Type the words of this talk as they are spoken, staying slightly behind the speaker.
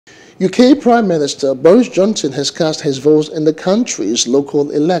UK Prime Minister Boris Johnson has cast his vote in the country's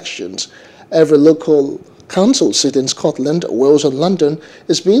local elections. Every local council seat in Scotland, Wales and London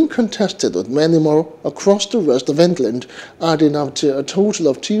is being contested, with many more across the rest of England, adding up to a total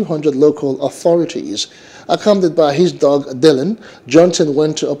of 200 local authorities. Accompanied by his dog Dylan, Johnson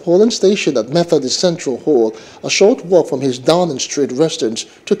went to a polling station at Methodist Central Hall, a short walk from his Downing Street residence,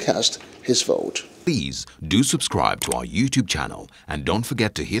 to cast his vote. Please do subscribe to our YouTube channel and don't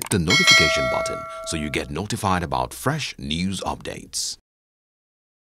forget to hit the notification button so you get notified about fresh news updates.